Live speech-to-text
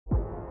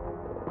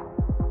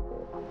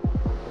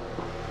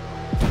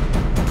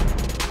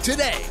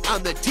Today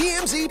on the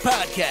TMZ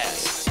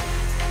Podcast.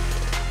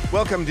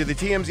 Welcome to the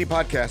TMZ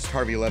Podcast.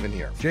 Harvey Levin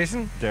here.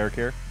 Jason? Derek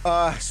here.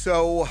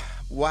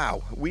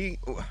 Wow. We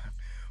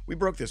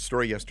broke this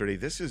story yesterday.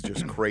 This is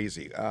just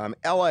crazy.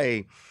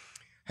 L.A.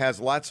 has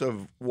lots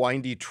of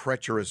windy,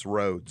 treacherous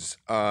roads,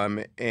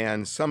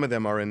 and some of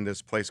them are in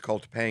this place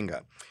called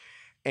Topanga.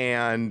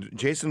 And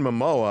Jason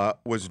Momoa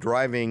was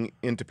driving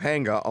in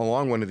Topanga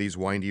along one of these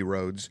windy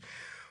roads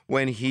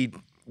when he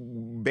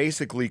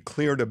basically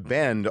cleared a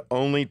bend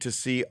only to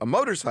see a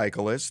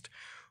motorcyclist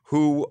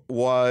who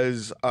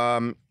was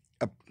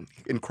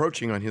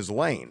encroaching on his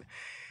lane,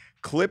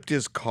 clipped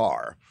his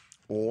car,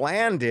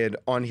 landed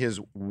on his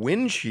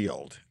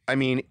windshield. I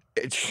mean,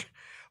 it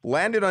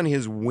landed on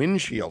his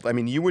windshield. I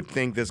mean, you would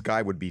think this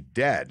guy would be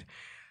dead.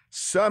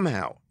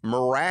 Somehow,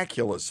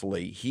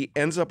 miraculously, he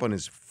ends up on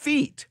his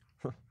feet.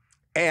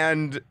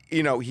 And,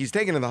 you know, he's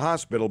taken to the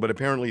hospital, but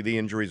apparently the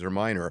injuries are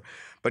minor.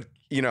 But,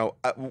 you know,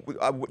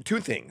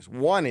 two things.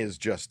 One is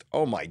just,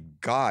 oh, my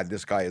God,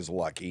 this guy is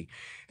lucky.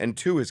 And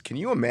two is, can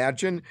you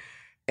imagine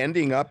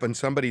ending up on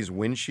somebody's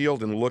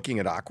windshield and looking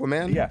at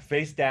Aquaman? Yeah,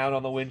 face down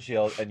on the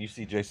windshield, and you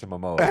see Jason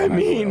Momoa. I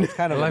mean, it's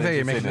kind of I like how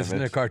you're making interesting this in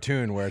a image.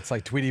 cartoon where it's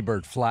like Tweety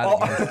Bird flat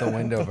against the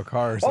window of a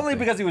car or something. Only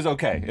because he was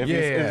okay. If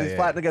he's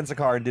flattened against the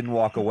car and didn't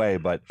walk away,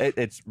 but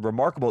it's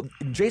remarkable.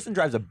 Jason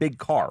drives a big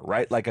car,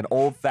 right? Like an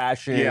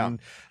old-fashioned,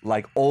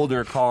 like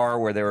older car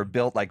where they were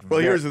built like.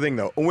 Well, here's the thing,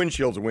 though. A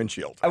windshield's a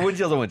windshield. A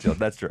windshield, a windshield.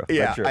 That's true.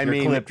 Yeah, That's true. I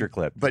mean, you're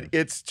clipped. But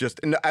it's just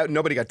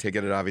nobody got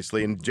ticketed,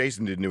 obviously, and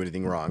Jason didn't do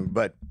anything wrong.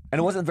 But And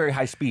it wasn't very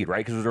high speed, right?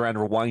 Because it was around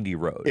a windy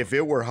road. if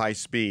it were high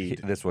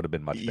speed, This would have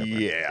been much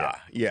different.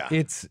 yeah.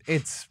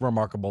 It's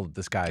remarkable that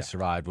this guy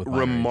survived with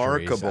minor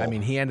Remarkable. injuries. I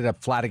mean, he ended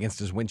up flat against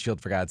his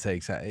windshield, for God's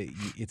sakes.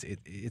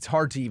 It's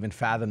hard to even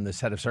fathom the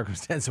set of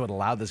circumstances that would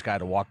allow this guy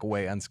to walk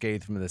away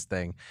unscathed from this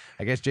thing.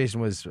 I guess Jason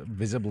was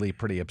visibly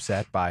pretty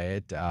upset by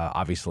it.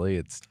 Obviously,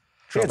 it's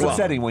It's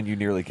upsetting when you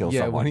nearly kill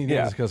someone. when he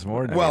nearly kills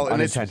someone. Well,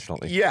 and it's-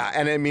 unintentionally. Yeah,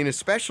 and I mean,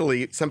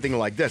 especially something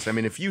like this. I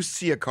mean, if you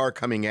see a car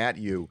coming at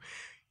you,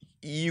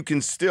 you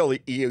can still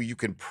you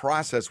can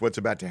process what's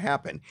about to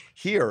happen.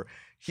 Here,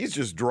 he's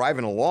just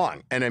driving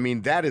along, and I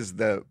mean, that is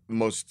the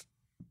most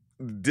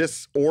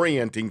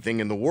disorienting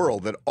thing in the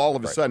world. That all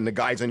of a sudden the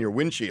guy's on your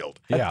windshield.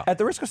 Yeah. At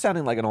the risk of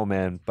sounding like an old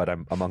man, but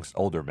I'm amongst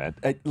older men.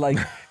 Like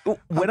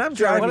when I'm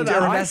driving, What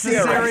an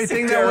unnecessary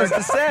thing that was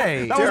to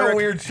say. That was a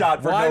weird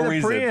shot for Why no the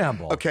reason.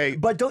 preamble? Okay,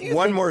 But don't you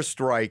one think- more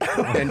strike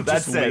and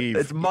That's just it. leave.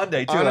 It's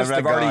Monday too. Honest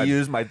I've to already God.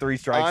 used my 3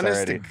 strikes Honest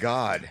already. to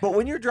God. But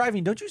when you're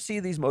driving, don't you see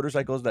these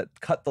motorcycles that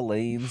cut the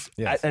lanes?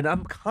 Yes. And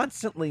I'm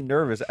constantly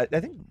nervous. I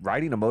think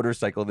riding a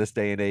motorcycle this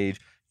day and age,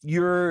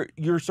 you're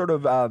sort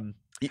of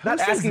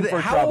not asking for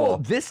how trouble.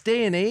 old, this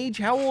day and age?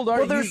 How old are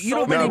Well, you? there's You so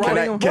don't many really can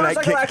I- riding- can I-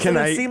 motorcycle can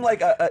accidents I- seem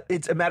like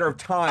it's a matter of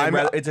time.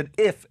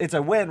 It's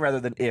a when rather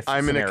than if.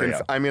 I'm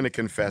scenario. going to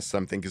confess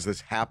something because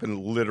this happened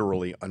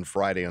literally on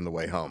Friday on the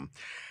way home.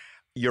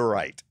 You're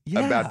right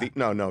about the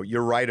no.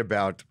 You're right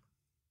about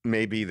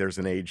maybe there's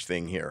an age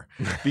thing here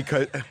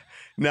because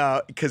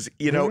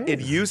you know it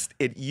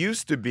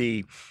used to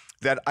be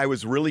that I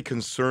was really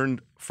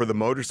concerned for the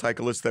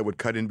motorcyclists that would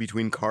cut in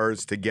between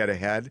cars to get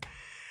ahead.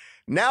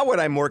 Now what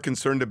I'm more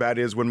concerned about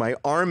is when my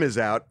arm is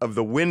out of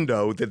the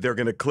window that they're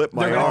going to clip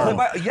my arm.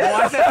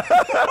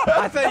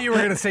 I thought you were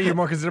going to say you're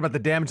more concerned about the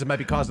damage that might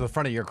be caused to the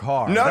front of your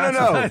car. No. That's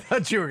what I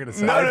thought you were going to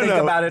say. I think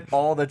about it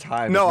all the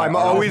time. No, It's I'm my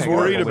arm always hanging out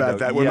worried the about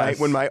that window.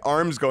 when my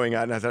arm's going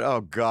out, and I thought,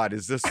 oh God,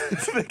 is this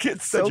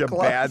It's such so a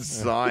close. bad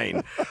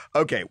sign?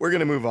 Okay, we're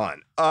gonna move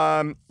on.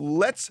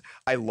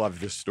 I love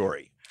this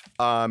story.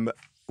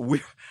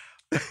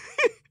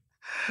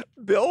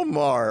 Bill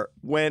Maher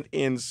went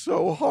in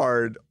so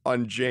hard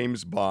on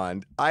James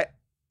Bond.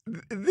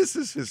 This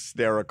is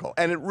hysterical,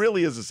 and it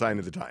really is a sign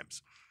of the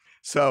times.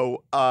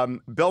 So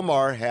Bill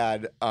Maher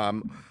had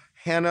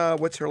Hannah,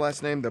 what's her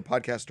last name? The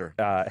podcaster.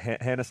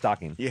 Hannah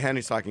Stocking. Yeah,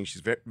 Hannah Stocking.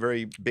 She's a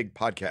very big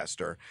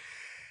podcaster.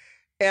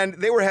 And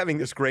they were having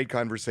this great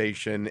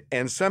conversation,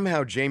 and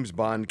somehow James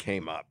Bond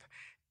came up.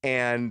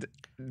 And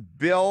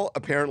Bill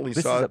apparently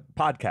This saw... is a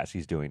podcast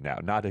he's doing now,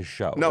 not his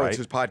show. No, right? it's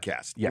his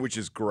podcast, which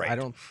is great.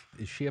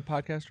 Is she a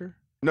podcaster?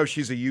 No,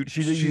 she's a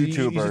She's a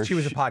YouTuber. She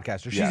was a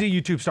podcaster. She's Yeah. a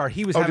YouTube star.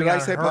 He was Oh, having did I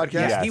on say her, podcast?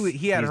 Yes, Yes,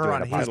 he had he's her doing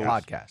on a his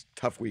podcast. podcast.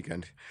 Tough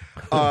weekend.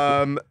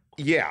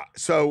 Yeah.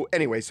 So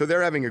anyway, so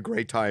they're having a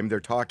great time. They're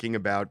talking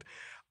about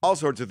all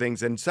sorts of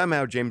things, and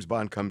somehow James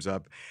Bond comes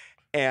up,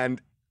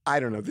 and I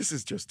don't know. This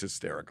is just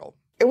hysterical.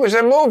 It was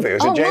a movie.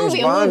 It was a James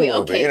Bond movie.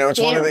 Okay, You know, it's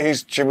one of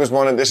the. She was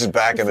one of. This is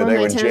back in the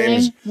Before day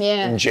my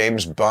when time.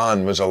 James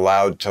Bond was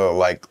allowed to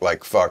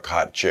like fuck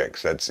hot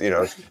chicks. That's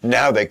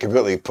now they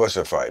completely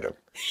pussified him.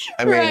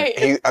 I mean, Right.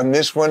 he on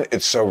this one,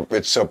 it's so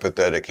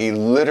pathetic. He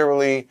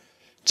literally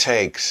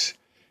takes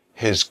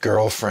his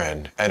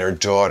girlfriend and her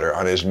daughter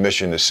on his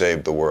mission to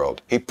save the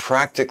world. He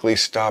practically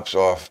stops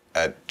off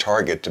at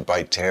Target to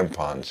buy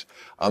tampons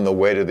on the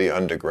way to the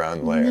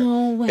underground lair.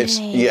 No way.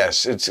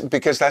 It's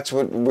because that's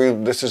what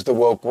this is the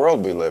woke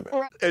world we live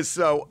in. And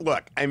so,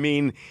 look, I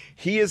mean,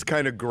 he is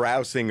kind of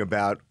grousing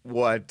about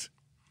what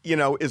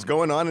is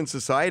going on in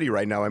society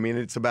right now. I mean,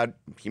 it's about,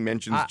 he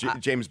mentions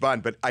James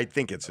Bond, but I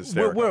think it's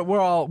hysterical.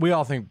 We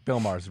all think Bill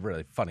Maher is a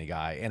really funny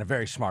guy and a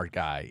very smart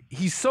guy.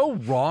 He's so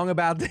wrong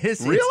about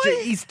this.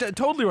 Really? He's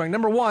totally wrong.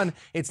 Number one,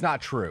 it's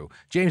not true.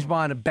 James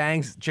Bond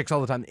bangs chicks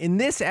all the time. In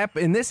this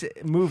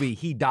movie,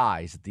 he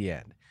dies at the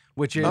end.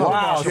 Which is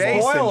wow,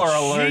 spoiler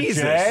alert,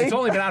 Jesus. Jay. It's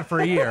only been out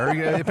for a year.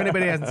 If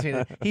anybody hasn't seen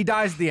it, he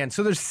dies at the end.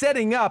 So they're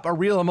setting up a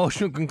real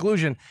emotional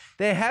conclusion.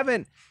 They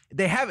haven't.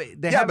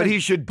 Yeah, but he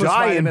should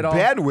die in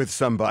bed with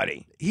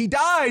somebody. He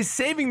dies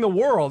saving the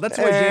world. That's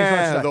the way James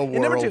Bond dies. The And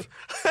number world.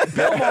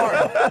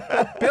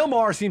 two, Bill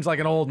Maher seems like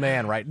an old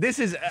man, right? He's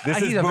a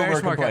very Boomer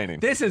smart complaining.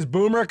 guy. This is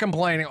Boomer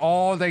complaining.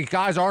 Oh, the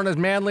guys aren't as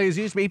manly as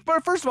he used to be.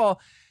 But first of all,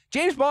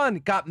 James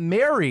Bond got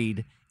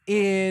married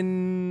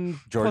in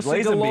George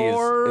Pussy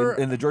Galore.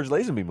 in the George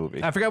Lazenby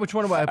movie. I forgot which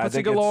one it was. I Pussy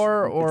think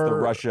Galore or it's the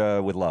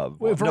Russia with Love.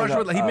 Wait, for Russia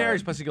with Love. He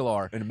marries Pussy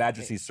Galore. In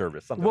Majesty's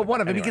Service. Something Well, like one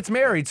that. of them. Anyway. He gets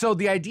married. So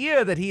the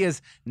idea that he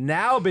is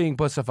now being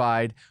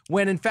pussified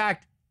when in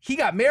fact he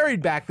got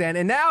married back then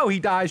and now he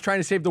dies trying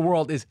to save the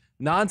world is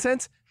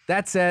nonsense.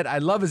 That said, I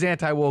love his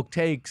anti-woke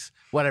takes.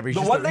 Whatever. He's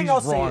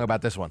just wrong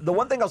about this one. The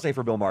one thing I'll say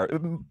for Bill Maher,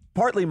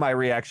 partly my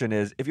reaction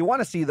is, if you want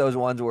to see those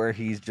ones where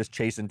he's just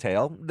chasing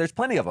tail, there's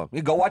plenty of them.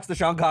 You go watch the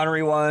Sean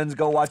Connery ones,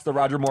 go watch the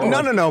Roger Moore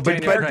ones. No.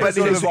 But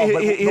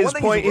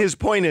his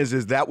point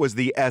is that was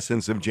the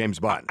essence of James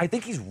Bond. I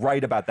think he's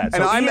right about that.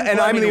 And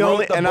I'm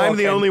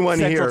the only one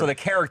central here. To the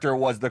character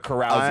was the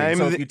carousing.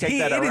 So if you take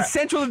that, it is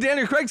central to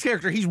Daniel Craig's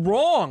character. He's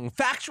wrong,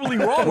 factually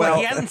wrong. Like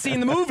he hasn't seen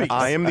the movies.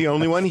 I am the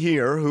only one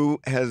here who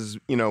has,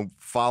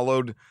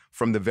 followed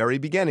from the very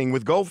beginning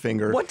with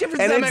Goldfinger. What difference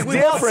does that make?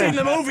 We've all seen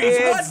the movies.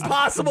 What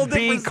possible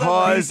difference?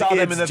 Because we saw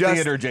them in the just,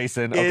 theater,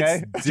 Jason.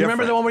 Okay. Do you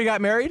remember the one where he got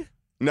married?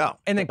 No.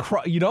 And then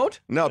you don't?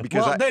 No,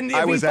 because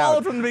I was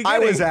out. From the beginning, I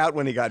was out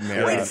when he got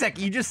married. Wait a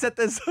second, you just set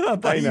this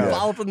up. I know. You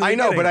followed from the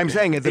beginning. I know, but I'm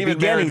saying at the Even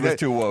beginning, marriage was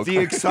too woke. the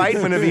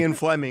excitement of Ian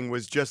Fleming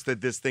was just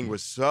that this thing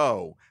was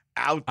so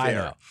out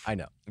there. I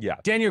know. Yeah.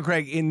 Daniel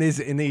Craig in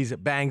these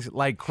bangs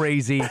like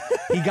crazy.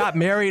 He got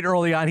married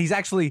early on. He's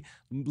actually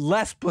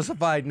less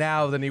pussified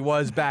now than he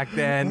was back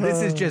then.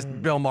 This is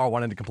just Bill Maher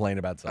wanting to complain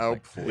about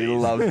something. Oh, He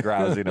loves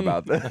grousing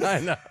about this. I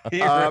know.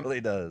 He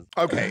really does.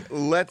 Okay,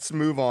 let's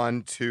move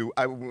on to.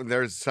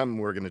 There's something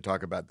we're going to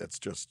talk about that's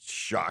just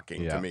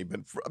shocking to me.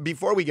 But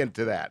before we get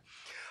to that,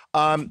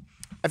 I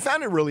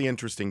found it really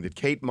interesting that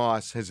Kate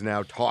Moss has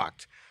now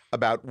talked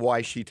about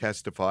why she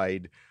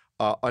testified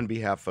on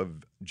behalf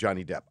of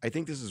Johnny Depp. I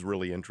think this is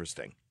really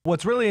interesting.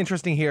 What's really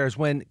interesting here is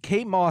when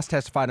Kate Moss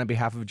testified on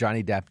behalf of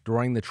Johnny Depp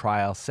during the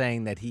trial,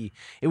 saying that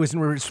it was in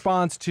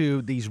response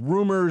to these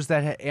rumors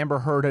that Amber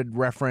Heard had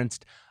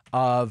referenced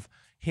of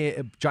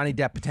Johnny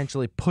Depp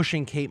potentially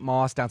pushing Kate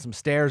Moss down some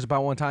stairs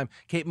about one time.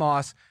 Kate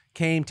Moss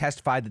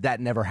testified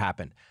that never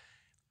happened.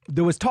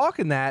 There was talk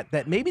in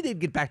that maybe they'd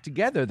get back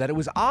together, that it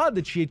was odd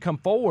that she had come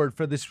forward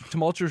for this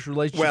tumultuous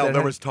relationship. Well,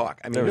 there was talk.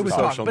 I mean, There was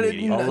social talk, but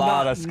media. A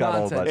lot of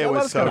scuttlebutt. It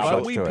was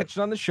social. We pitched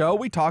it on the show.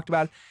 We talked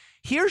about it.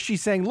 Here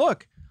she's saying,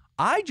 look,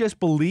 I just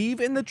believe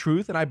in the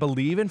truth and I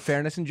believe in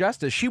fairness and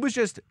justice. She was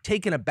just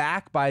taken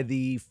aback by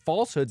the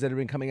falsehoods that had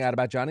been coming out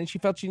about Johnny, and she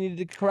felt she needed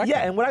to correct them.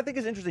 And what I think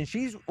is interesting,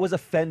 she was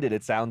offended,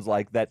 it sounds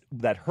like, that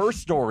her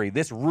story,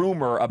 this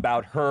rumor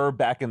about her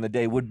back in the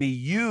day, would be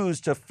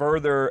used to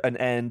further an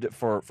end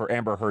for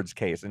Amber Heard's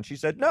case. And she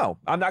said, no,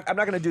 I'm not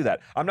going to do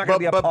that. I'm not going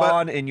to be a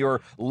pawn in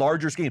your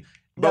larger scheme.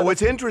 But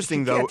what's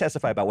interesting, she though, can't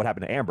testify about what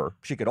happened to Amber.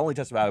 She could only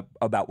testify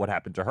about what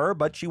happened to her,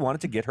 but she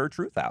wanted to get her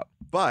truth out.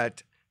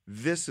 But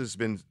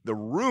the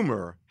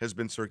rumor has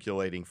been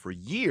circulating for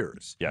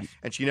years. Yes.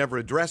 And she never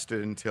addressed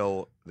it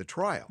until the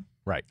trial.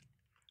 Right.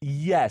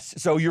 Yes.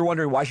 So you're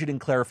wondering why she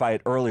didn't clarify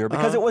it earlier,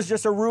 because it was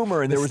just a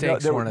rumor and The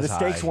the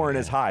stakes weren't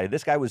as high.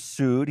 This guy was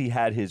sued. He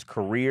had his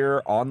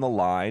career on the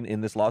line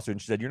in this lawsuit,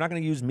 and she said, "You're not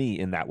going to use me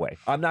in that way.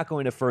 I'm not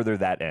going to further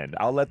that end.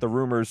 I'll let the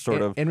rumors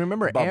sort of." And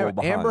remember, bubble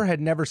behind. Amber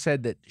had never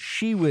said that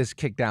she was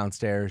kicked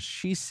downstairs.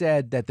 She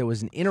said that there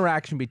was an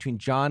interaction between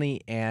Johnny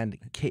and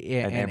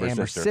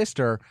Amber's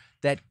sister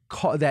that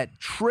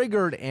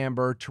triggered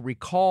Amber to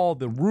recall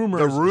the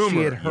rumors she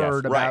had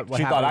heard about what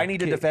She happened. thought, I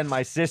need to defend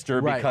my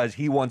sister because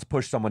he once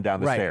pushed someone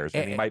down the stairs,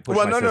 and he might push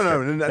my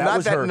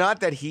sister. Not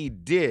that he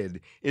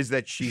did, is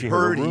that she heard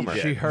heard a he rumor.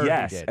 did. She heard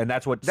yes, he did. and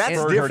that's what That's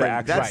spurred her to different.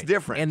 act. That's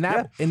different.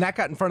 And that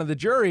got in front of the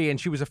jury, and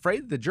she was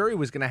afraid that the jury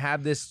was going to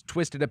have this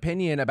twisted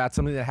opinion about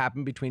something that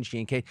happened between she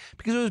and Kate,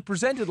 because it was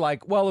presented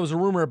like, well, it was a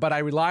rumor, but I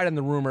relied on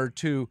the rumor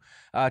to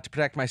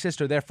protect my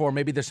sister. Therefore,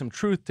 maybe there's some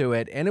truth to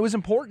it. And it was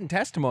important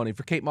testimony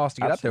for Kate Moss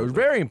to get up there. It was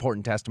very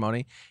important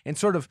testimony, and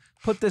sort of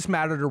put this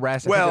matter to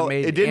rest. Well, I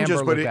think it didn't Amber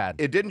just put look bad.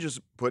 it didn't just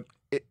put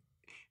it.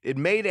 It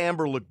made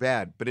Amber look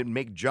bad, but it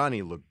made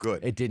Johnny look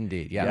good. It did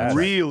indeed. Yeah, Yes. that's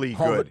right. Really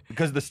good.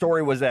 Because the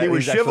story was that He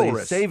was actually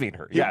chivalrous. saving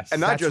her. He- Yes.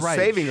 and not That's just right.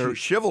 saving her,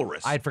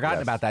 chivalrous. I had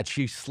forgotten about that.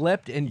 She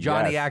slipped, and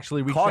Johnny Yes.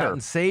 actually reached Caught out her.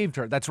 and saved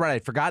her. That's right.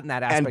 I'd forgotten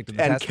that aspect of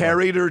the and testimony.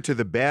 carried her to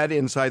the bed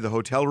inside the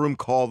hotel room.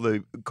 Call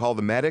the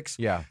medics.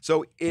 Yeah.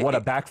 So What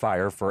a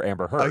backfire for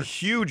Amber Heard. a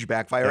huge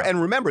backfire. Yeah.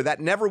 And remember, that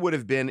never would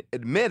have been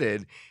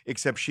admitted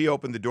except she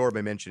opened the door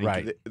by mentioning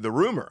Right. the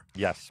rumor.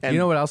 Yes. And You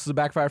know what else is a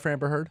backfire for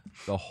Amber Heard?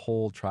 The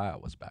whole trial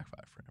was a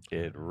backfire for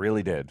Amber. It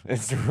really did.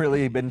 It's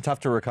really been tough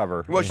to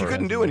recover. well, she for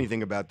couldn't her. do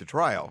anything about the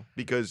trial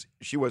because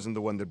she wasn't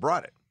the one that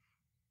brought it.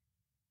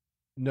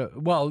 No,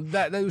 well,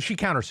 that she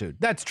countersued.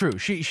 That's true.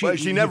 Well,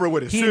 she never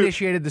would have He sued.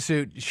 initiated the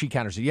suit. She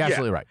countersued. You're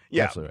absolutely right.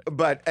 Yeah. Absolutely right.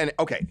 But, and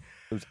okay.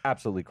 It was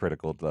absolutely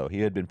critical, though. He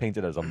had been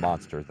painted as a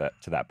monster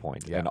to that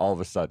point, Yeah. and all of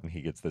a sudden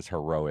he gets this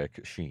heroic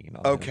sheen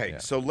on him. Okay,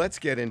 so let's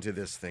get into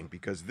this thing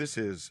because this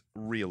is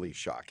really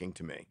shocking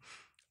to me.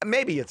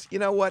 Maybe it's, you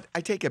know what?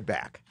 I take it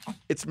back.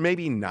 It's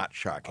maybe not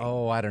shocking.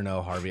 Oh, I don't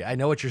know, Harvey. I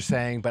know what you're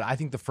saying, but I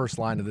think the first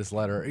line of this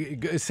letter,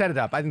 set it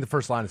up. I think the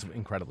first line is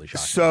incredibly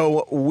shocking.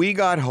 So we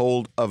got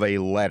hold of a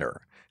letter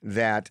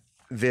that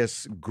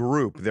this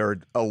group, there are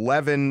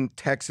 11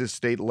 Texas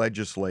state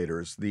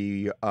legislators,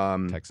 the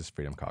Texas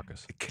Freedom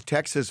Caucus.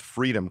 Texas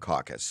Freedom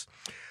Caucus,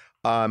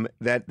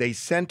 that they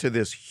sent to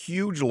this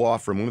huge law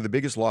firm, one of the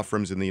biggest law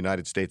firms in the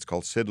United States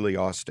called Sidley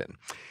Austin,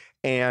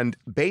 and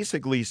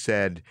basically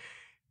said,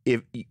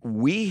 if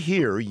we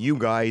hear you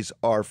guys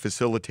are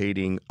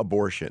facilitating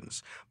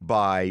abortions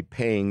by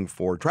paying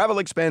for travel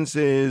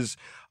expenses,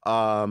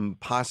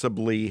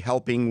 possibly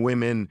helping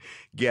women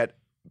get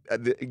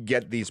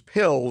these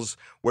pills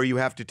where you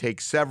have to take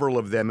several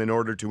of them in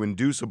order to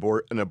induce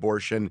an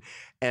abortion,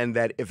 and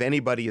that if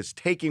anybody is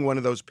taking one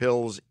of those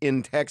pills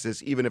in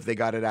Texas, even if they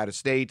got it out of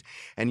state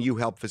and you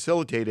help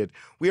facilitate it,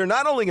 we are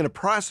not only going to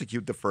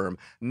prosecute the firm,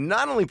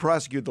 not only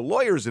prosecute the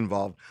lawyers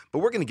involved, but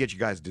we're going to get you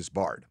guys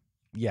disbarred.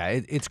 Yeah,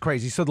 it's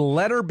crazy. So the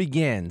letter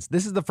begins.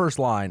 This is the first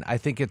line. I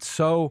think it's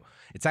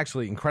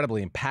actually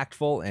incredibly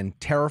impactful and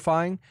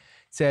terrifying. It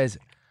says,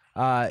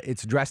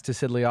 it's addressed to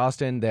Sidley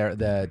Austin. They're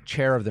the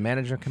chair of the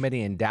management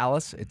committee in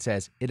Dallas. It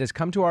says, it has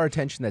come to our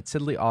attention that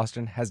Sidley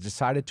Austin has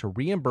decided to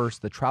reimburse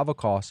the travel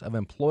costs of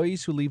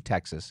employees who leave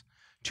Texas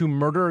to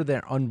murder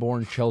their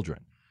unborn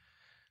children.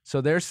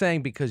 So they're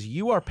saying because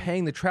you are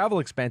paying the travel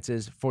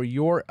expenses for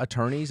your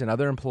attorneys and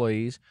other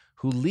employees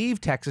who leave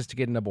Texas to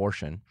get an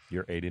abortion,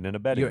 You're aiding and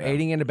abetting. you're them.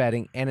 aiding and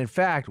abetting. And in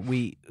fact,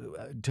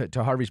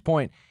 to Harvey's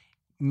point,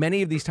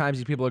 many of these times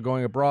these people are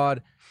going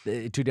abroad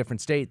to a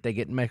different state. They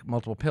get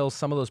multiple pills.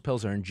 Some of those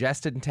pills are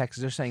ingested in Texas.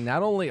 They're saying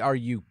not only are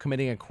you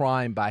committing a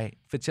crime by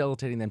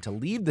facilitating them to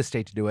leave the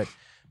state to do it,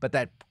 but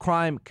that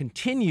crime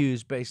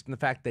continues based on the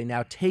fact they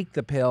now take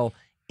the pill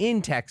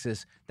in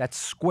Texas. That's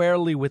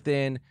squarely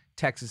within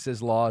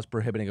Texas's laws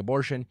prohibiting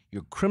abortion.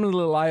 You're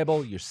criminally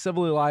liable, you're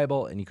civilly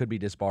liable, and you could be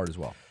disbarred as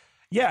well.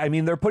 Yeah, I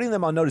mean, they're putting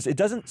them on notice. It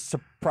doesn't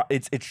surprise.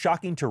 It's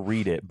shocking to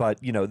read it, but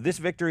this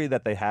victory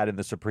that they had in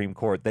the Supreme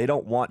Court, they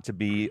don't want to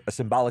be a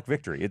symbolic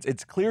victory.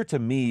 It's clear to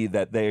me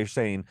that they're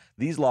saying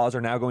these laws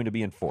are now going to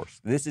be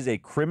enforced. This is a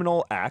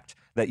criminal act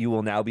that you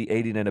will now be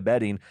aiding and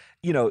abetting.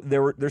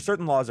 There's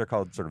certain laws that are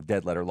called sort of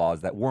dead letter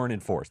laws that weren't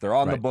enforced. They're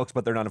on the books,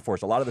 but they're not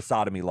enforced. A lot of the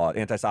sodomy law,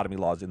 anti-sodomy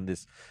laws in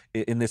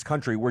this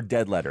country were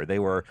dead letter. They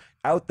were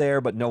out there,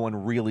 but no one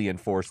really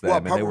enforced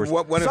them.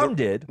 Some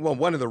did. Well,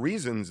 one of the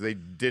reasons they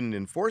didn't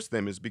enforce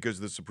them is because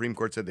the Supreme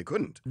Court said they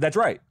couldn't. That's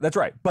right.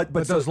 But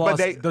those laws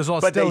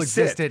still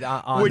existed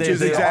on which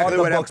is exactly on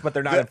what the books, but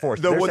they're not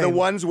enforced.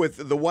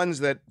 The ones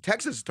that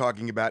Texas is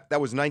talking about,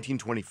 that was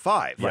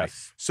 1925. Yes. Right.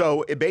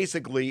 So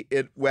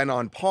it went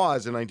on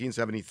pause in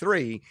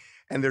 1973.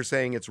 And they're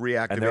saying it's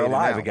reactivated and they're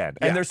alive now. again.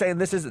 Yeah. And they're saying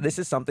this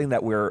is something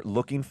that we're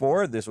looking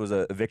for. This was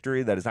a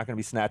victory that is not going to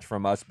be snatched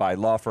from us by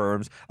law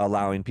firms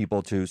allowing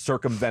people to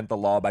circumvent the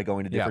law by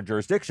going to different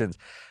jurisdictions.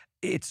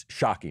 It's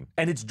shocking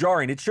and it's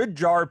jarring. It should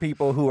jar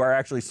people who are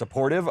actually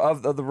supportive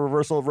of the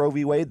reversal of Roe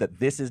v. Wade,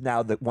 that this is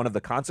now one of the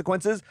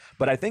consequences.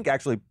 But I think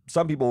actually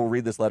some people will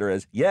read this letter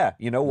as,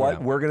 you know what?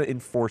 Yeah. We're going to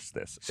enforce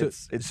this.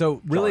 It's really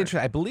jarring. interesting.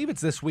 I believe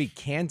it's this week.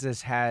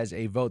 Kansas has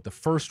a vote, the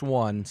first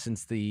one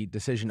since the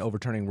decision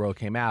overturning Roe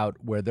came out,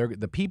 where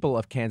the people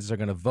of Kansas are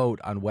going to vote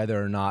on whether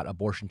or not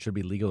abortion should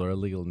be legal or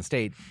illegal in the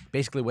state.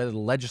 Basically, whether the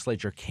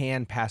legislature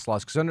can pass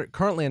laws. Because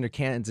currently under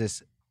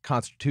Kansas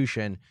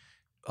Constitution,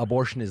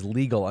 abortion is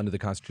legal under the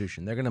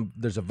Constitution.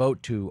 There's a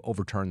vote to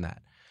overturn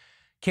that.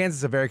 Kansas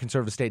is a very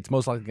conservative state. It's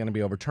most likely going to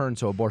be overturned,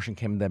 so abortion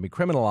can then be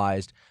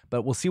criminalized.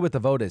 But we'll see what the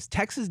vote is.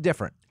 Texas is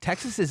different.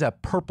 Texas is a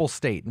purple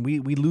state, and we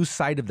lose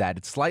sight of that.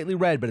 It's slightly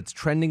red, but it's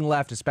trending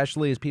left,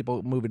 especially as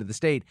people move into the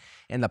state.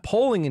 And the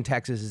polling in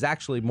Texas is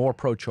actually more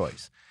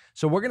pro-choice.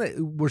 So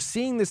we're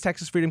seeing this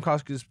Texas Freedom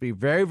Caucus be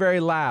very, very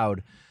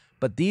loud.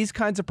 But these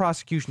kinds of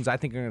prosecutions, I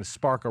think, are going to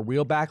spark a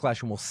real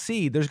backlash, and we'll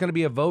see. There's going to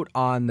be a vote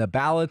on the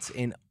ballots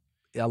in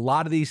a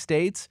lot of these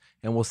states,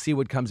 and we'll see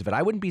what comes of it.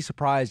 I wouldn't be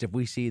surprised if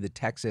we see that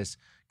Texas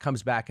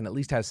comes back and at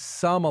least has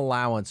some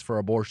allowance for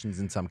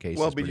abortions in some cases.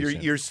 Well, but pretty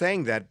soon. you're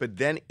saying that, but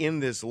then in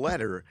this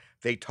letter,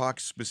 they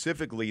talk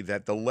specifically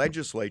that the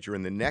legislature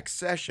in the next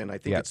session, I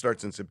think it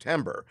starts in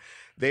September,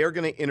 they are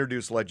going to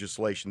introduce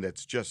legislation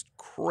that's just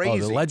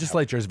crazy. Oh, the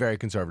legislature is very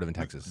conservative in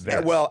Texas.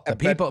 Well, the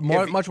people,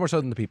 much more so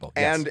than the people.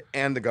 And Yes.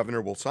 and the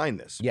governor will sign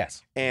this.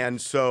 Yes.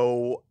 And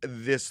so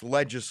this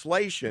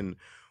legislation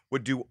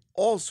would do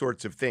all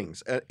sorts of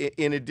things,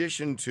 in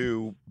addition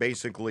to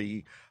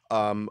basically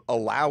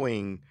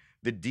allowing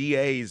the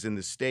DAs in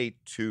the state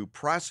to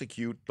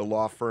prosecute the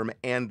law firm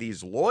and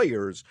these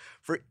lawyers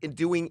for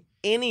doing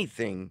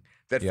anything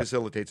that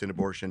facilitates an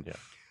abortion.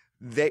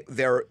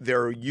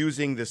 They're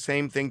using the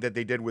same thing that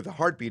they did with the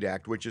Heartbeat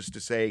Act, which is to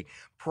say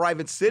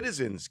private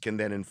citizens can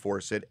then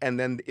enforce it, and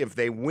then if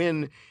they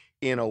win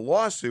in a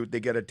lawsuit, they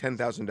get a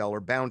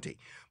 $10,000 bounty.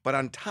 But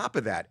on top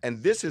of that,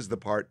 and this is the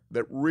part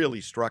that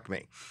really struck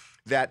me,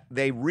 that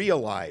they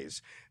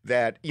realize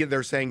that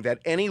they're saying that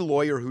any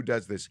lawyer who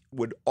does this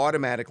would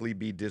automatically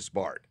be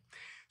disbarred.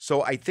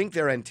 So I think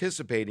they're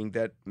anticipating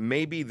that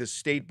maybe the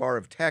State Bar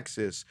of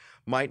Texas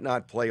might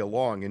not play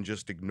along and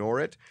just ignore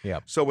it.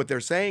 Yep. So what they're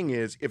saying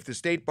is if the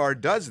State Bar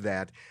does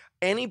that,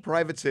 any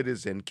private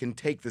citizen can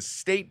take the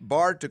State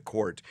Bar to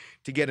court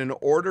to get an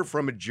order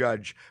from a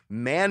judge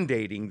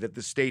mandating that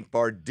the State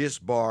Bar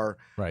disbar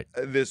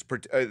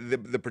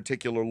the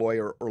particular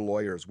lawyer or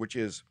lawyers, which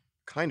is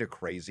kind of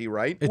crazy,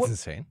 right? It's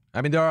insane.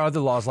 I mean, there are other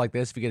laws like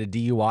this. If you get a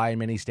DUI in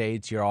many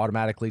states, you're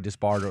automatically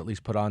disbarred or at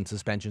least put on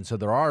suspension. So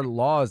there are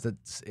laws that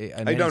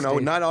I don't know,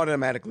 not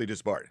automatically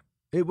disbarred.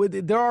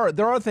 There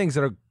are things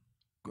that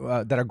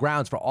are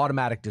grounds for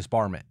automatic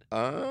disbarment.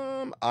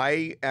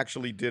 I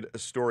actually did a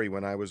story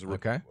when I was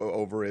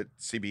over at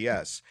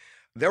CBS.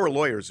 There were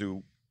lawyers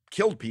who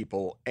killed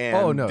people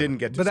and didn't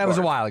get disbarred. But that was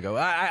a while ago.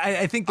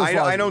 I think those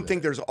I don't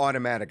think there's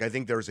automatic. I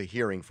think there's a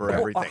hearing for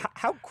everything.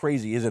 How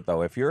crazy is it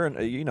though? If you're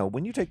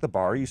when you take the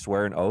bar, you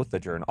swear an oath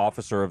that you're an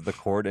officer of the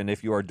court, and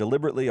if you are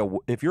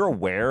if you're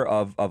aware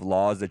of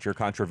laws that you're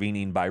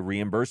contravening by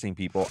reimbursing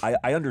people,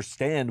 I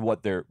understand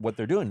what they're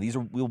doing. These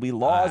will be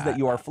laws that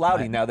you are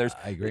flouting. Now there's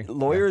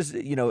lawyers,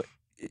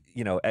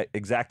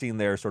 exacting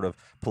their sort of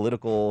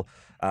political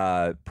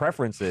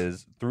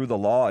preferences through the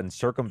law and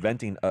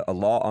circumventing a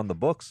law on the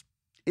books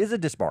is a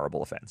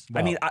disbarable offense.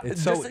 Well, I mean,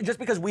 just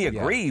because we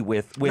agree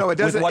with what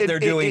they're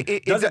doing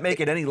doesn't make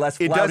it any less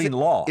it flouting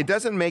law. It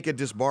doesn't make it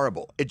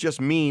disbarable. It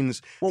just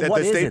means that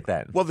what the is state. It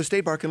then? Well, the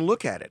State Bar can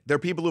look at it. There are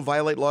people who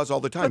violate laws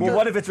all the time. Well,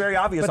 what if it's very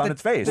obvious on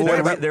its face?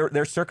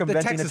 They're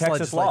circumventing a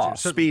Texas law.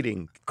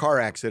 Speeding, car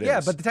accidents.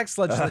 Yeah, but the Texas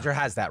legislature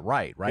has that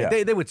right?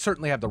 Yeah. They would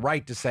certainly have the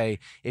right to say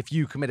if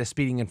you commit a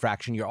speeding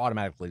infraction, you're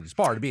automatically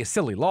disbarred. It'd be a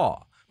silly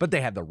law. But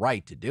they have the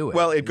right to do it.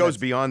 Well, it goes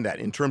beyond that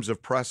in terms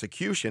of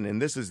prosecution.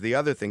 And this is the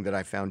other thing that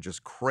I found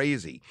just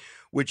crazy,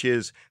 which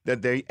is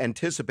that they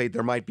anticipate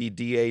there might be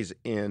DAs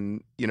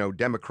in,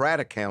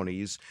 Democratic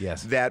counties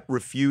that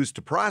refuse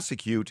to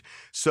prosecute.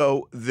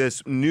 So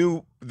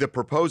the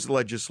proposed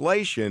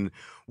legislation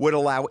would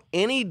allow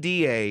any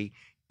DA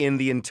in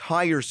the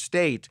entire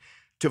state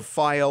to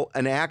file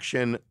an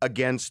action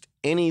against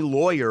any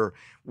lawyer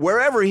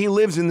wherever he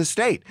lives in the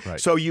state.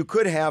 Right. So you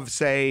could have,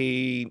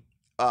 say,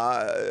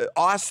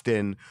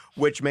 Austin,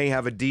 which may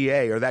have a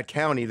DA, or that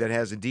county that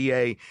has a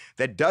DA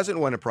that doesn't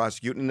want to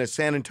prosecute, and the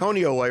San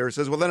Antonio lawyer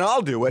says, well, then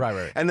I'll do it.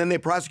 Right. And then they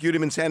prosecute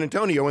him in San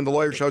Antonio, and the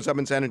lawyer shows up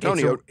in San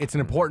Antonio. It's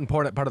an important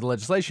part of the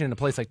legislation in a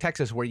place like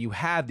Texas where you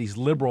have these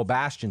liberal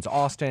bastions,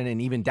 Austin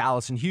and even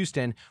Dallas and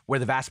Houston, where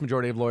the vast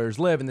majority of lawyers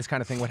live, and this kind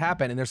of thing would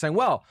happen. And they're saying,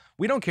 well,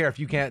 we don't care if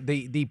you can't.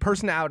 The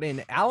person out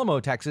in Alamo,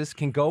 Texas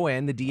can go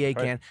in, the DA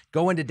can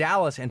go into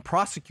Dallas and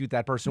prosecute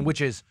that person, which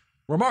is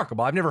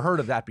remarkable. I've never heard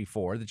of that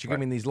before, that you're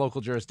giving these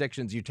local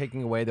jurisdictions, you're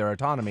taking away their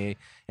autonomy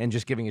and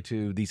just giving it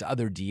to these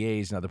other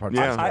DAs and other parts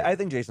of the state. I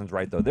think Jason's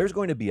right, though. There's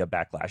going to be a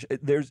backlash.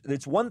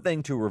 It's one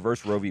thing to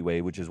reverse Roe v.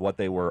 Wade, which is what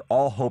they were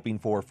all hoping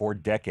for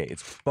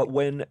decades. But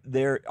when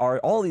there are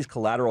all these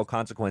collateral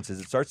consequences,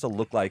 it starts to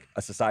look like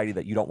a society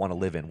that you don't want to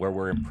live in, where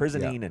we're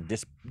imprisoning and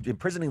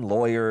imprisoning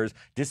lawyers,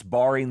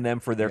 disbarring them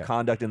for their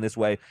conduct in this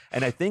way.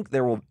 And I think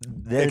there will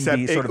then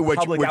be sort of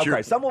public outcry.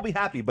 Some will be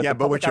happy, but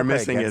but what you're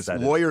missing is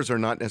lawyers are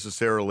not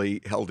necessarily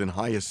held in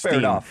high esteem. Fair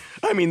enough.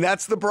 I mean,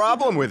 that's the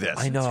problem with this.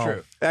 I know. It's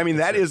true. I mean,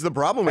 that is the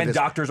problem with and this.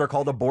 doctors are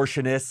called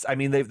abortionists. I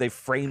mean, they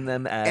frame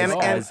them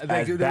as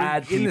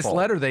bad people. In this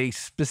letter, they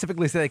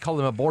specifically say they call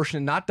them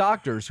abortion, not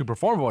doctors who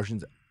perform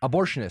abortions,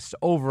 abortionists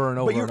over and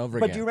over and over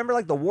again. But do you remember,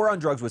 like, the war on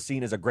drugs was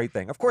seen as a great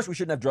thing? Of course, we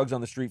shouldn't have drugs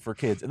on the street for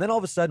kids. And then all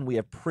of a sudden, we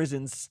have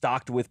prisons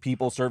stocked with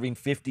people serving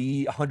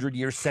 50,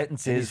 100-year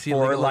sentences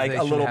for, like,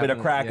 a little bit of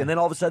crack. And then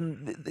all of a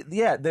sudden,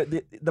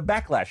 the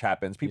backlash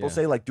happens. People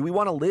say, like, do we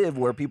want to live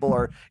where people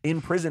are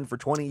in prison for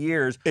 20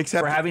 years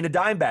for having a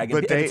dime bag?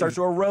 And it starts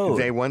to erode.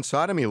 They want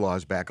sodomy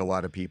laws back, a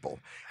lot of people.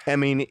 I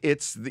mean,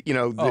 it's, and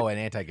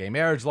anti-gay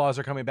marriage laws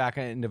are coming back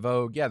into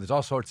vogue. Yeah, there's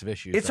all sorts of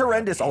issues. It's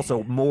horrendous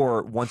also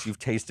more once you've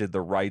tasted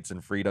the rights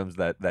and freedoms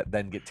that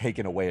then get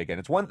taken away again.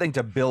 It's one thing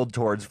to build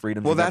towards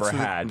freedoms you've never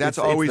had. That's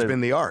always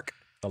been the arc.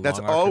 That's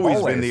long arc.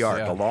 always been the arc.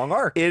 Yeah. The long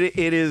arc.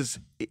 It is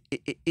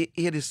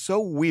so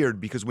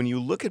weird because when you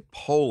look at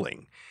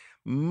polling,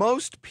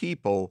 most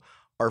people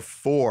are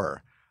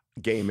for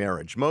gay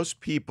marriage.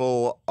 Most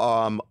people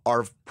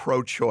are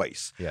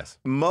pro-choice. Yes.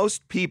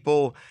 Most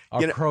people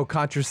Are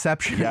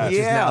pro-contraception. Yeah. which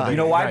is now the- You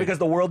know why? right. Because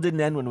the world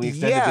didn't end when we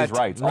extended Yeah, these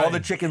rights. All right. the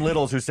chicken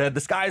littles who said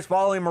the sky is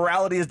falling,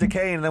 morality is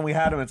decaying, and then we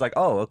had them. It's like,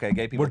 oh, okay,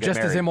 gay people we're get just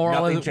as married.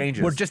 immoral. Nothing As,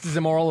 changes. we're just as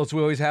immoral as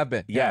we always have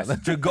been. yes. Yeah.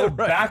 To go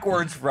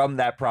backwards from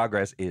that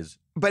progress is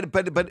but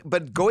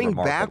going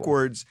Remarkable.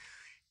 backwards,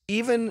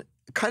 even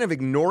kind of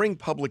ignoring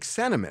public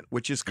sentiment,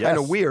 which is kind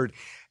of Yes. weird.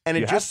 And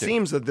You it have just to.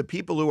 seems that the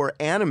people who are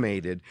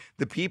animated,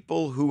 the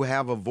people who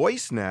have a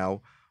voice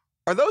now,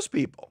 are those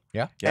people.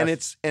 Yeah. And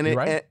Yes. it's You're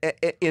right.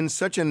 in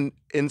such a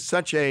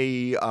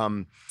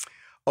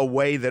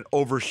way that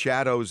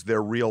overshadows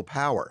their real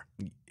power,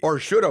 or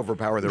should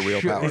overpower their real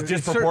Should. power. it's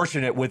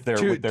disproportionate with their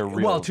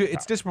real. Well,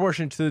 it's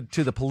disproportionate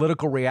to the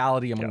political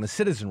reality among the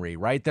citizenry,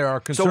 right? There are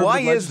conservative why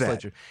is that?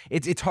 legislature.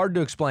 It's hard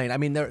to explain. I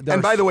mean, there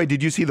And by the way,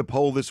 did you see the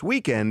poll this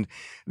weekend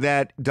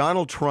that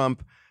Donald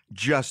Trump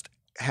just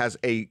has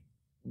a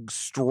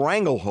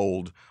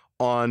stranglehold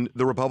on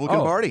the Republican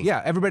Party?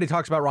 Yeah, everybody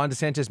talks about Ron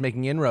DeSantis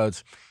making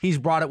inroads. He's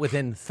brought it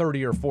within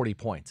 30 or 40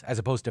 points as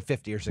opposed to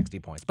 50 or 60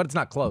 points, but it's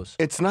not close.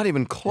 It's not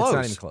even close.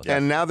 not even close.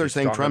 And now they're It's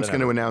saying stronger Trump's than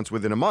going to ever. announce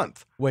within a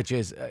month. Which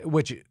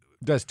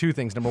does two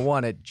things. Number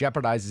one, it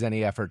jeopardizes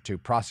any effort to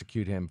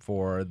prosecute him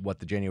for what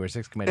the January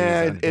 6th committee is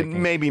And it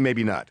undertaking.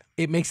 maybe not.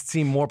 It makes it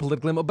seem more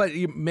politically, but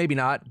maybe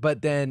not.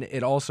 But then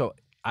it also,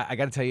 I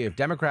got to tell you, if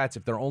Democrats,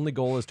 if their only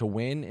goal is to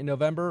win in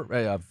November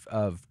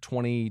of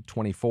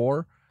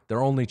 2024,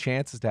 their only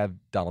chance is to have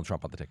Donald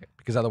Trump on the ticket,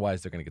 because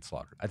otherwise they're going to get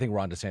slaughtered. I think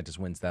Ron DeSantis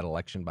wins that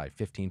election by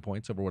 15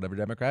 points over whatever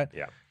Democrat.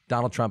 Yeah.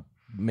 Donald Trump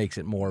makes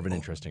it more of an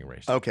interesting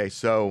race. Okay,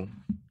 so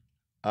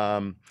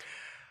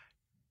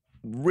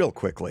real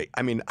quickly,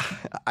 I mean,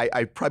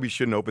 I probably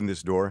shouldn't open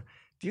this door.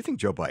 Do you think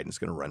Joe Biden's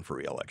going to run for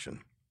re-election?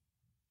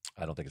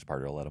 I don't think his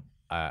party will let him.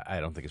 I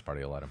don't think his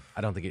party will let him.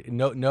 I don't think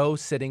no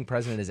sitting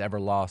president has ever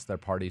lost their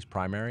party's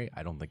primary.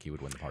 I don't think he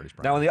would win the party's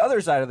primary. Now, on the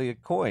other side of the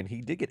coin, he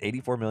did get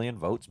 84 million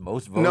votes,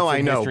 most votes No, in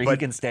I know, history. but he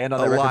can stand on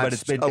a the record, lot's- but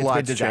it's been a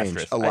lot's disastrous.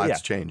 changed. A lot's Yeah.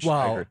 changed.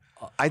 well,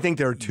 I think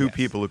there are two Yes.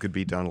 people who could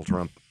beat Donald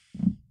Trump: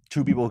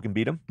 Two people who can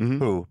beat him. Mhm.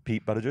 Who?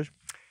 Pete Buttigieg?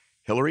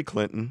 Hillary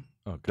Clinton.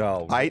 okay.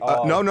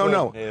 No.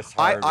 No.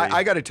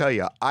 I got to tell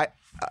you,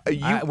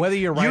 Whether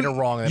you're right or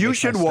wrong, that you makes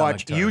should my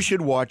watch. stomach You turn.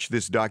 should watch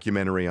this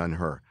documentary on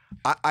her.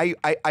 I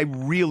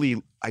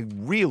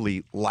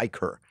really like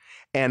her,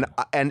 and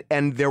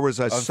there was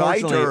a side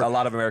to Unfortunately, her. a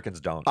lot of Americans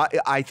don't.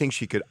 I think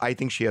she could. I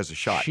think she has a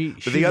shot. She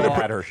But the other lost-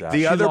 per- had her shot. the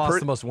She other lost per-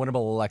 the most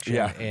winnable election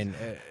Yeah.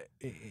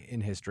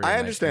 in history. I in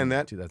understand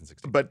that,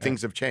 2016. but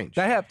things have changed.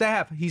 They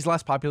have. He's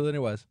less popular than he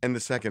was. And the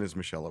second is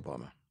Michelle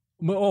Obama.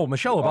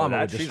 Michelle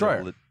Obama would she's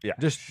destroy a her. yeah,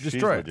 Just she's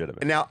destroy it. legitimate.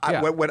 And now,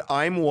 Yeah. what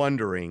I'm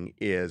wondering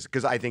is,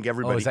 because I think Oh,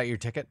 everybody. is that your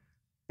ticket?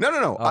 No. Oh,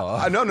 No.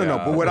 yeah,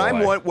 But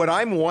boy. what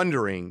I'm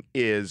wondering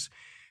is,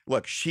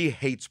 look, she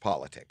hates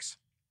politics.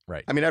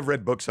 Right. I mean, I've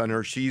read books on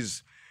her. She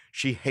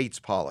hates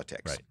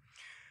politics. Right.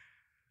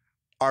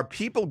 Are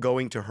people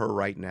going to her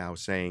right now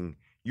saying,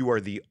 "You are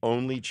the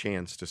only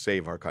chance to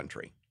save our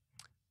country"?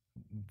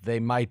 They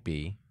might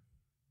be.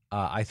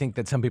 I think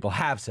that some people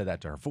have said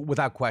that to her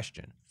without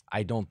question.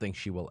 I don't think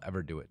she will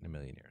ever do it in a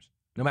million years,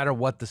 no matter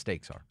what the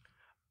stakes are.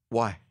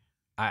 Why?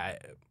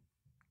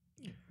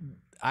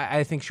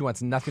 I think she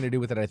wants nothing to do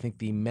with it. I think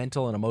the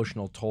mental and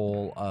emotional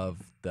toll of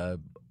the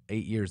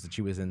 8 years that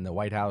she was in the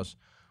White House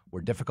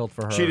were difficult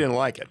for her. She didn't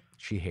like it,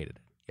 She hated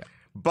it. Yeah.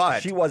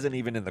 but She wasn't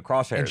even in the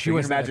crosshairs. And she So you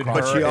wasn't can in the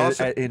imagine crosshairs.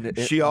 her.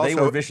 But she also- they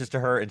were vicious to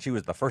her, and she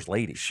was the first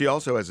lady. she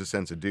also has a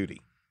sense of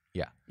duty.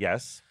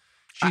 Yes.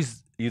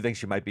 She's You think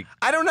she might be?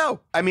 I don't know.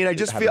 I mean, I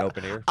just Have an feel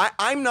open ear?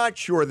 I'm not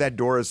sure that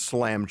door is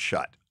slammed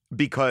shut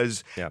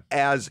because, Yeah.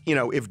 as you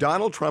know, if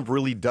Donald Trump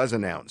really does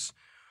announce,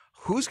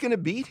 who's going to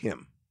beat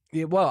him?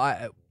 yeah, well,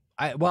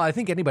 I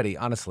think anybody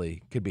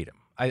honestly could beat him.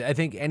 I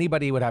think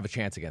anybody would have a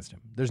chance against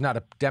him. There's not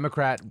a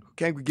Democrat.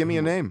 Okay, give me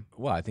a name.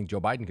 Well, I think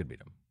Joe Biden could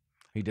beat him.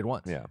 He did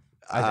once. Yeah.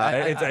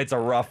 I- It's a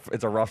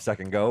rough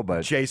second go,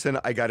 but Jason,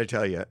 I got to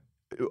tell you,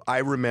 I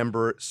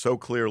remember so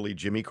clearly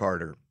Jimmy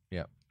Carter.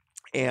 Yeah.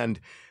 And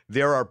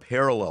there are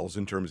parallels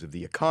in terms of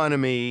the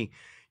economy.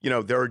 You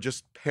know, there are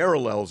just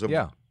parallels of,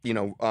 Yeah.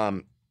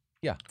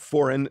 Yeah.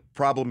 foreign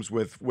problems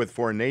with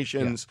foreign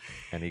nations.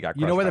 and he got.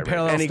 You know where the crushed by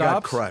parallel And he got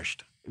stops?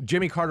 crushed.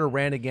 Jimmy Carter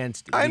ran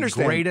against I the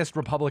understand. greatest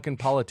Republican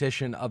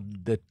politician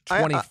of the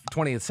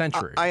 20th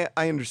century. I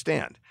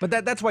understand. But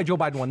that's why Joe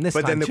Biden won this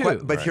But time then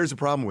too. here's the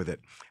problem with it.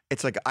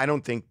 It's like I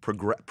don't think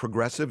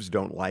progressives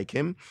don't like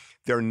him.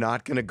 They're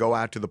not going to go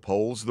out to the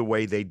polls the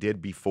way they did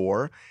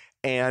before.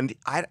 And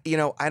I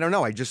don't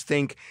know. I just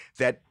think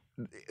that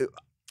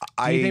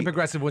Do you think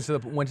progressive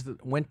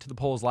went to the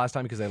polls last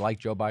time because they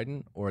liked Joe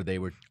Biden, or they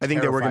were I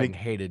think they were terrified gonna- and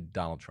hated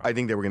Donald Trump? I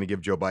think they were going to give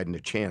Joe Biden a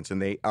chance,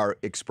 and they are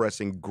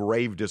expressing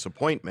grave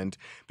disappointment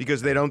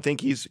because they don't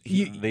think he's.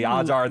 The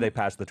odds are they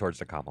pass the torch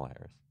to Kamala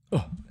Harris.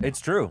 It's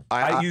true.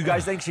 I- You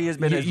guys think she has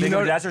been You- as you big of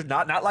know- a disaster?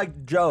 Not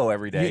like Joe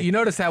every day. You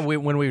notice how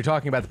when we were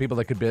talking about the people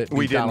that could be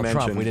We didn't Donald Trump,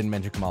 mention- we didn't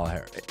mention Kamala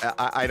Harris.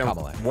 I don't.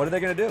 Kamala. What are they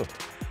going to do?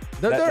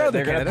 There are other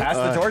They're going to candidates.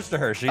 pass the torch to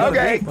her. She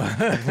Okay.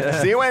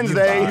 See you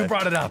Wednesday. You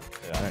brought it up.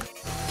 Yeah.